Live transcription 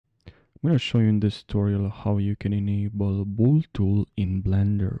I'm going to show you in this tutorial how you can enable Bool Tool in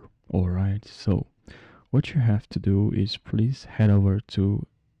Blender. Alright, so what you have to do is please head over to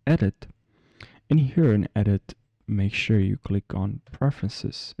Edit, and here in Edit make sure you click on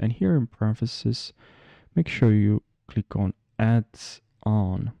Preferences, and here in Preferences make sure you click on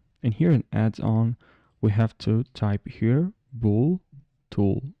Add-on, and here in Add-on we have to type here Bool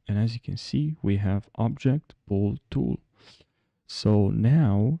Tool, and as you can see we have Object Bool Tool. So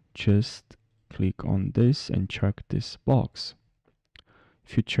now just click on this and check this box.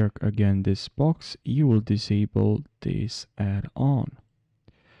 If you check again this box, you will disable this add-on.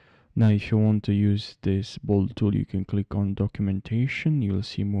 Now if you want to use this Bool tool, you can click on documentation. You'll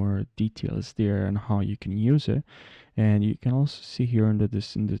see more details there and how you can use it. And you can also see here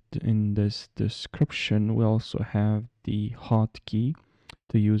in this description, we also have the hotkey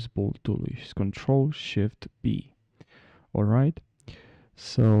to use Bool tool, which is Control-Shift-B. Alright,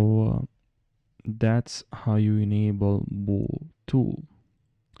 so that's how you enable Bool tool.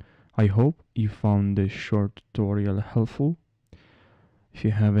 I hope you found this short tutorial helpful. If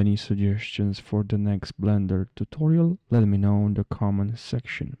you have any suggestions for the next Blender tutorial, let me know in the comment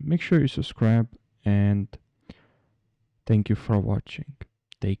section. Make sure you subscribe, and thank you for watching.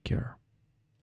 Take care.